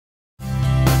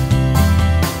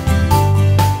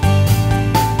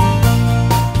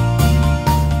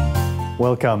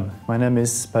Welcome, my name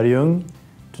is Per Jung.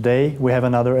 Today we have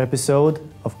another episode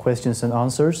of questions and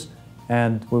answers,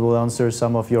 and we will answer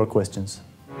some of your questions.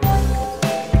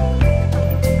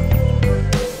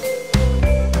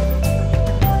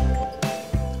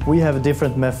 We have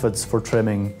different methods for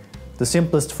trimming. The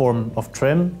simplest form of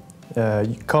trim,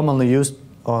 commonly used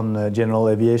on general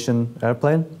aviation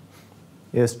airplane,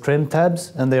 is trim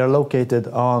tabs, and they are located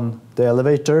on the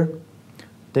elevator.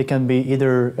 They can be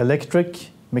either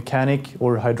electric, mechanic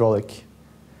or hydraulic,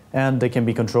 and they can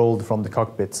be controlled from the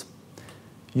cockpit.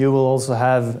 You will also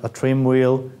have a trim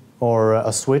wheel or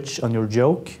a switch on your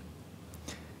yoke.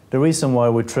 The reason why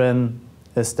we trim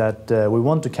is that we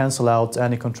want to cancel out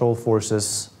any control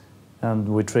forces, and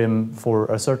we trim for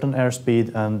a certain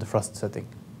airspeed and thrust setting.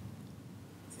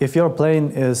 If your plane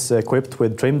is equipped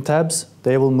with trim tabs,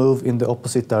 they will move in the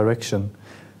opposite direction.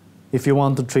 If you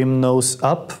want to trim nose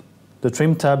up, the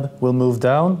trim tab will move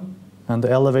down and the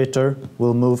elevator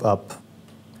will move up.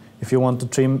 If you want to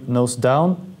trim nose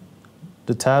down,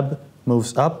 the tab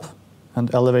moves up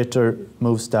and elevator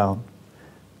moves down.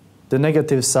 The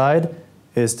negative side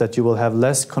is that you will have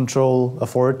less control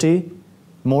authority,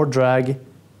 more drag,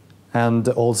 and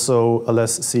also a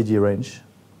less CG range.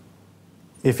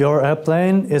 If your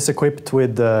airplane is equipped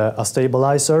with a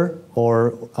stabilizer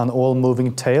or an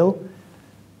all-moving tail,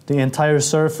 the entire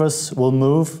surface will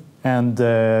move and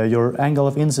your angle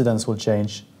of incidence will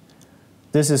change.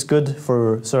 This is good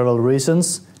for several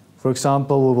reasons. For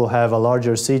example, we will have a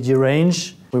larger CG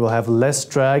range, we will have less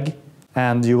drag,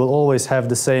 and you will always have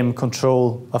the same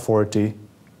control authority.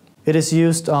 It is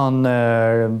used on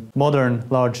modern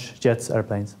large jet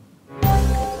airplanes.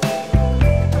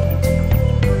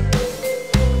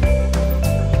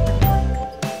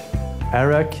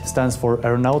 AIRAC stands for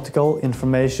Aeronautical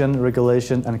Information,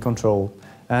 Regulation and Control,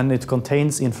 and it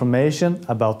contains information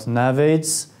about nav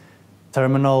aids,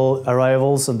 terminal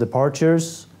arrivals and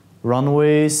departures,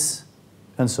 runways,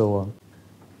 and so on.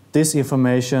 This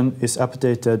information is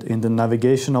updated in the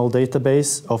navigational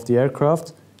database of the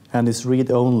aircraft and is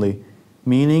read-only,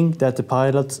 meaning that the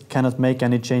pilot cannot make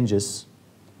any changes.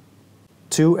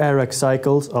 2 AIRAC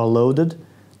cycles are loaded,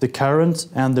 the current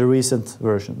and the recent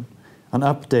version. An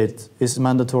update is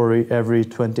mandatory every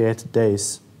 28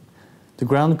 days. The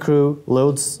ground crew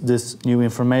loads this new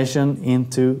information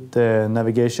into the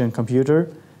navigation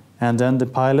computer, and then the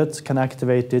pilot can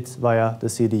activate it via the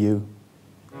CDU.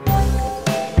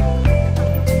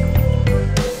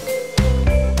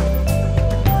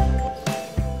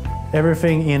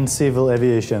 Everything in civil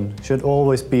aviation should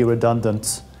always be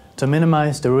redundant to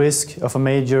minimize the risk of a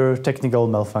major technical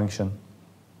malfunction.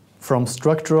 From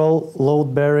structural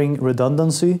load-bearing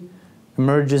redundancy,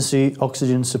 emergency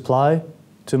oxygen supply,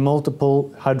 to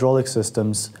multiple hydraulic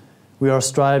systems, we are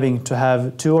striving to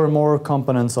have 2 or more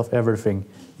components of everything,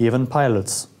 even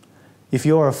pilots. If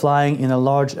you are flying in a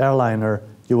large airliner,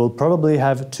 you will probably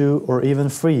have 2 or even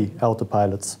 3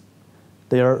 autopilots.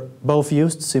 They are both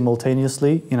used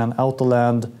simultaneously in an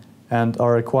autoland and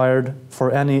are required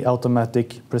for any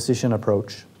automatic precision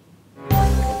approach.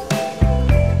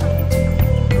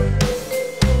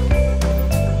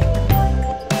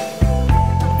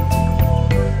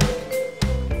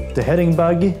 The heading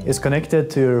bug is connected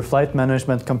to your flight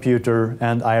management computer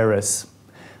and IRS.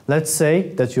 Let's say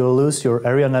that you'll lose your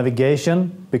area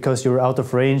navigation because you're out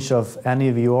of range of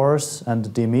any VORs and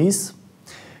DMEs.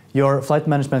 Your flight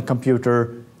management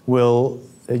computer will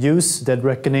use dead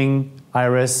reckoning,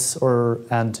 IRS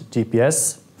and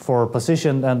GPS for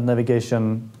position and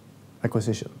navigation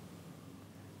acquisition.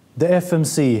 The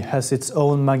FMC has its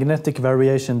own magnetic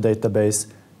variation database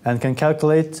and can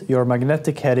calculate your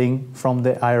magnetic heading from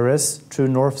the IRS through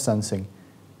north sensing.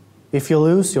 If you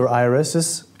lose your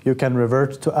IRSs, you can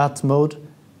revert to AT mode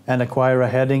and acquire a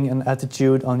heading and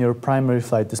attitude on your primary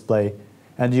flight display,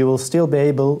 and you will still be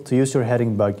able to use your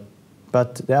heading bug,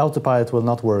 but the autopilot will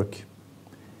not work.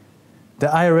 The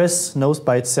IRS knows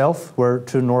by itself where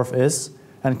true north is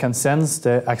and can sense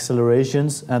the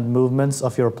accelerations and movements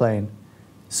of your plane,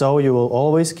 so you will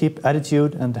always keep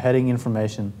attitude and heading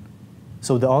information.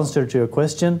 So the answer to your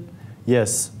question,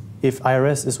 yes, if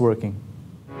IRS is working.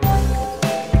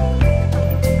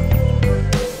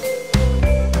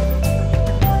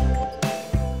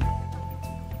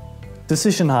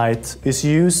 Decision height is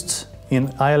used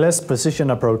in ILS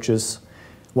precision approaches,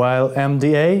 while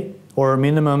MDA, or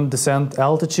minimum descent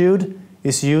altitude,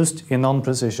 is used in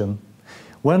non-precision.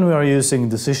 When we are using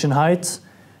decision height,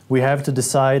 we have to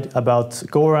decide about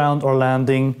go-around or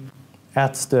landing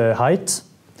at the height.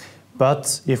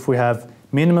 But if we have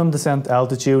minimum descent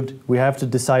altitude, we have to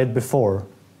decide before.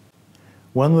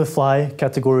 When we fly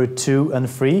category 2 and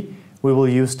 3, we will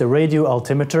use the radio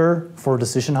altimeter for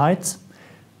decision height,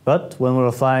 but when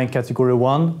we're flying category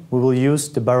 1, we will use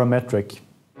the barometric.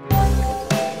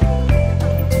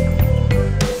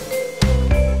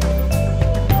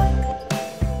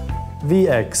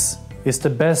 Vx is the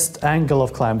best angle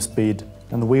of climb speed,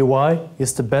 and Vy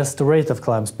is the best rate of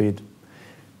climb speed.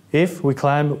 If we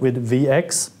climb with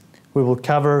Vx, we will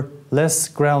cover less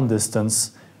ground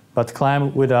distance, but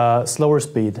climb with a slower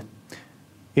speed.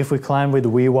 If we climb with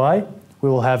Vy, we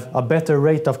will have a better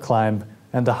rate of climb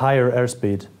and a higher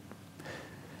airspeed.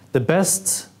 The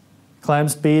best climb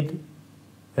speed,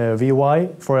 Vy,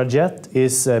 for a jet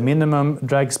is minimum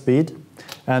drag speed,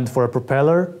 and for a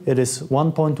propeller it is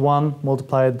 1.1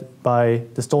 multiplied by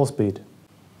the stall speed.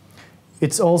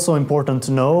 It's also important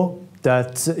to know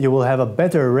that you will have a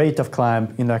better rate of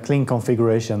climb in a clean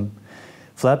configuration.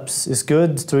 Flaps is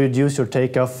good to reduce your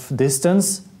takeoff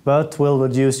distance, but will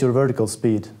reduce your vertical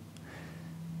speed.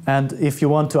 And if you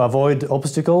want to avoid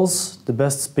obstacles, the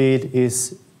best speed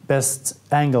is best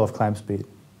angle of climb speed.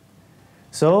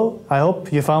 So I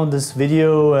hope you found this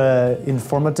video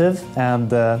informative, and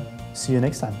see you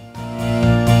next time.